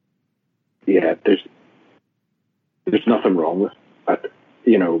nothing wrong with that.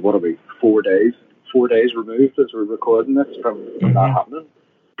 What are we, 4 days removed as we're recording this from that happening,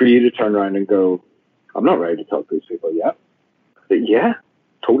 for you to turn around and go, I'm not ready to talk to these people yet. But yeah,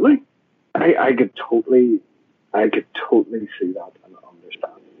 totally. I could totally see that and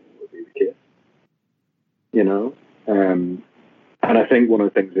understand would be the case. And I think one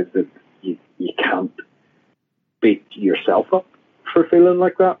of the things is that you can't beat yourself up for feeling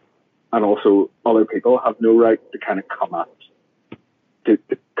like that, and also other people have no right to kind of come at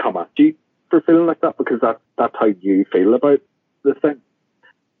you for feeling like that, because that's how you feel about the thing.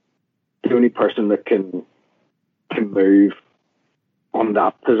 The only person that can move on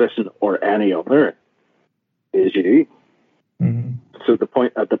that position or any other is you. Mm-hmm. So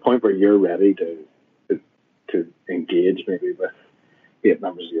at the point where you're ready to engage maybe with, be it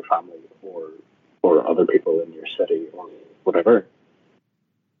members of your family or other people in your city or whatever,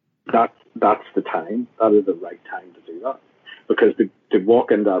 that's the time. That is the right time to do that. Because to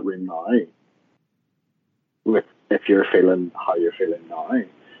walk in that room now, if you're feeling how you're feeling now,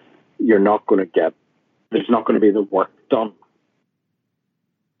 you're not going to get, there's not going to be the work done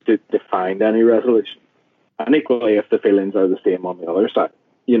to find any resolution. And equally, if the feelings are the same on the other side,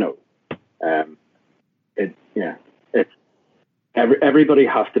 everybody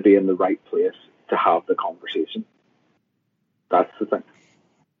has to be in the right place to have the conversation. That's the thing.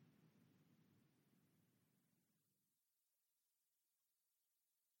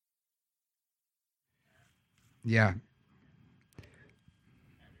 Yeah.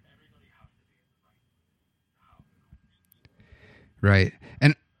 Right.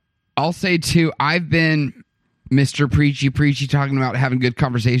 And I'll say too, I've been Mr. Preachy talking about having good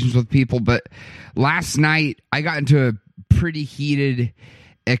conversations with people, but last night I got into a pretty heated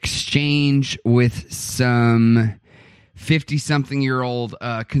exchange with some 50-something-year-old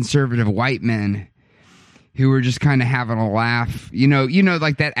conservative white men who were just kind of having a laugh.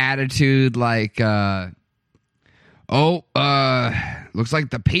 Like that attitude, like, looks like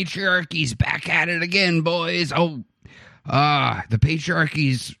the patriarchy's back at it again, boys. The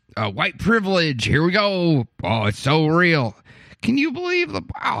patriarchy's white privilege. Here we go. Oh, it's so real. Can you believe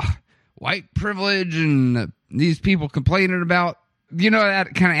white privilege and these people complaining about,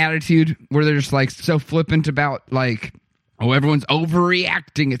 that kind of attitude where they're just like so flippant about like, oh, everyone's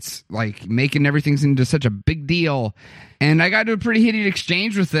overreacting. It's like making everything into such a big deal. And I got into a pretty heated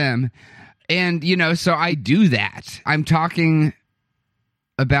exchange with them. And, so I do that. I'm talking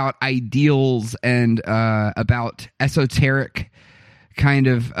about ideals and about esoteric kind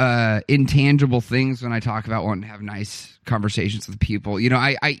of intangible things when I talk about wanting to have nice conversations with people.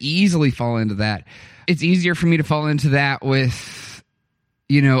 I easily fall into that. It's easier for me to fall into that with,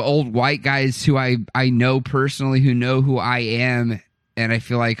 old white guys who I know personally, who know who I am. And I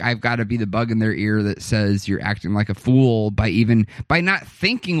feel like I've got to be the bug in their ear that says you're acting like a fool by not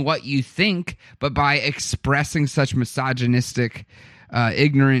thinking what you think, but by expressing such misogynistic,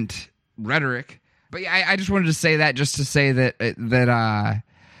 ignorant rhetoric. But yeah, I just wanted to say that just to say that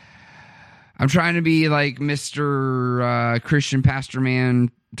I'm trying to be like Mr. Christian pastor man,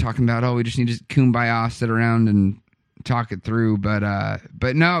 talking about, we just need to kumbaya, sit around and talk it through.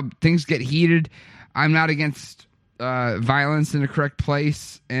 But no, things get heated. I'm not against violence in a correct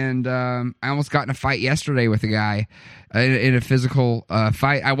place, and I almost got in a fight yesterday with a guy in a physical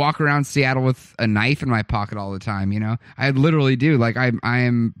fight. I walk around Seattle with a knife in my pocket all the time. I literally do. Like I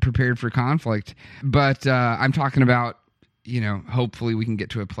am prepared for conflict, but I'm talking about hopefully we can get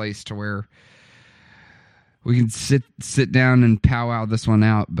to a place to where we can sit down and powwow this one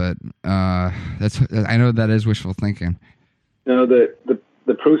out. But I know that is wishful thinking. The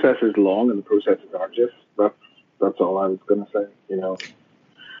process is long and the process is arduous. That's all I was going to say,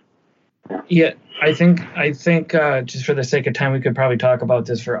 Yeah, I think just for the sake of time, we could probably talk about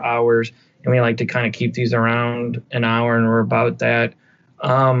this for hours, and we like to kind of keep these around an hour, and we're about that.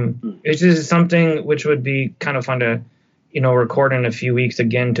 It's just something which would be kind of fun to, record in a few weeks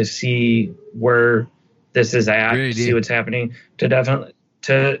again to see where this is at, see what's happening,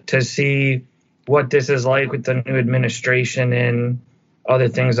 to see what this is like with the new administration and other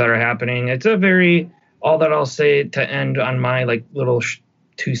things that are happening. It's all that I'll say to end on my little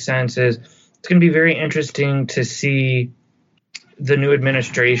 2 cents is it's going to be very interesting to see the new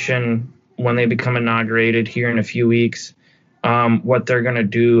administration when they become inaugurated here in a few weeks, what they're going to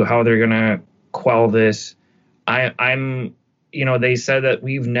do, how they're going to quell this. I'm they said that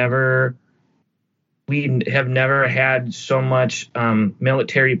we have never had so much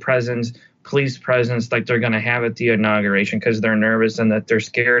military presence, police presence like they're going to have at the inauguration, because they're nervous and that they're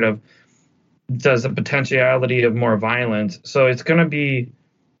scared of the potentiality of more violence. So it's going to be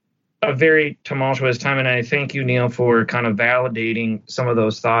a very tumultuous time. And I thank you, Neil, for kind of validating some of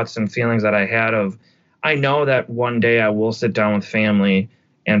those thoughts and feelings that I had I know that one day I will sit down with family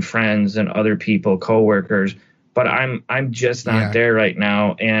and friends and other people, coworkers, but I'm just not there right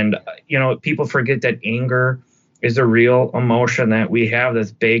now. And, people forget that anger is a real emotion that we have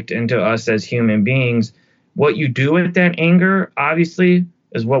that's baked into us as human beings. What you do with that anger, obviously,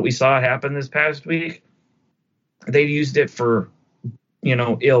 is what we saw happen this past week. They used it for,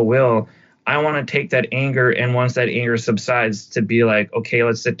 ill will. I want to take that anger, and once that anger subsides, to be like, okay,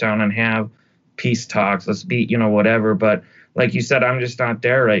 let's sit down and have peace talks. Let's be, whatever. But like you said, I'm just not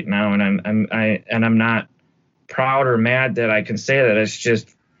there right now, and I'm not proud or mad that I can say that. It's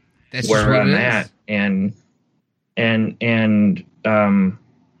just where I'm at,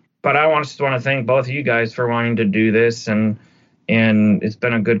 but I just want to thank both of you guys for wanting to do this, and it's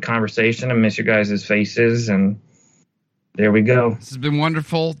been a good conversation. I miss your guys' faces, and there we go. This has been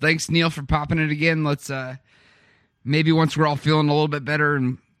wonderful. Thanks, Neil, for popping it again. Let's maybe once we're all feeling a little bit better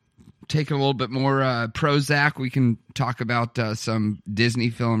and taking a little bit more Prozac, we can talk about some Disney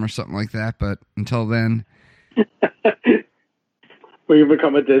film or something like that. But until then, we can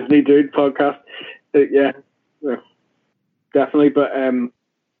become a Disney dude podcast. Yeah, definitely. But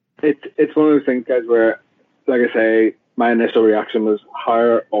it's one of those things, guys, where, like I say, my initial reaction was, how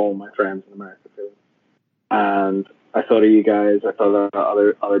are all my friends in America feeling? And I thought of you guys. I thought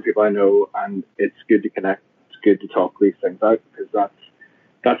of other people I know, and it's good to connect. It's good to talk these things out, because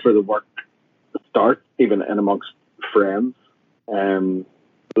that's where the work starts, even in amongst friends.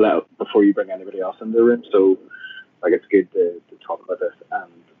 Before you bring anybody else into the room. So, it's good to talk about this,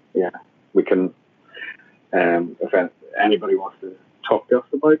 and we can. If anybody wants to talk to us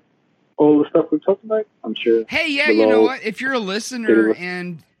about all the stuff we've talked about, I'm sure. Hey, you know what? If you're a listener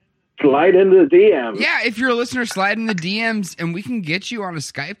and slide into the DMs. Yeah, if you're a listener, slide in the DMs, and we can get you on a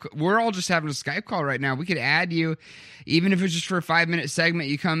Skype. We're all just having a Skype call right now. We could add you, even if it's just for a 5-minute segment.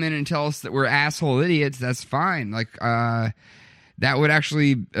 You come in and tell us that we're asshole idiots. That's fine. That would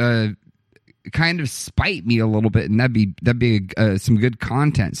actually kind of spite me a little bit, and that'd be some good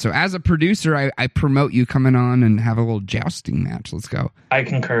content. So as a producer, I promote you coming on and have a little jousting match. Let's go. I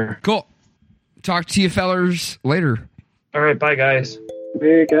concur. Cool. talk to you fellers later. All right, bye, guys.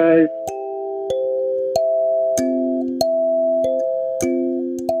 Hey, guys.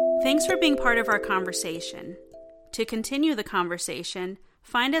 Thanks for being part of our conversation. To continue the conversation,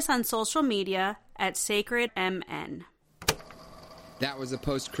 find us on social media at SacredMN. That was a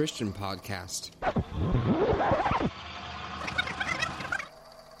Post-Christian podcast.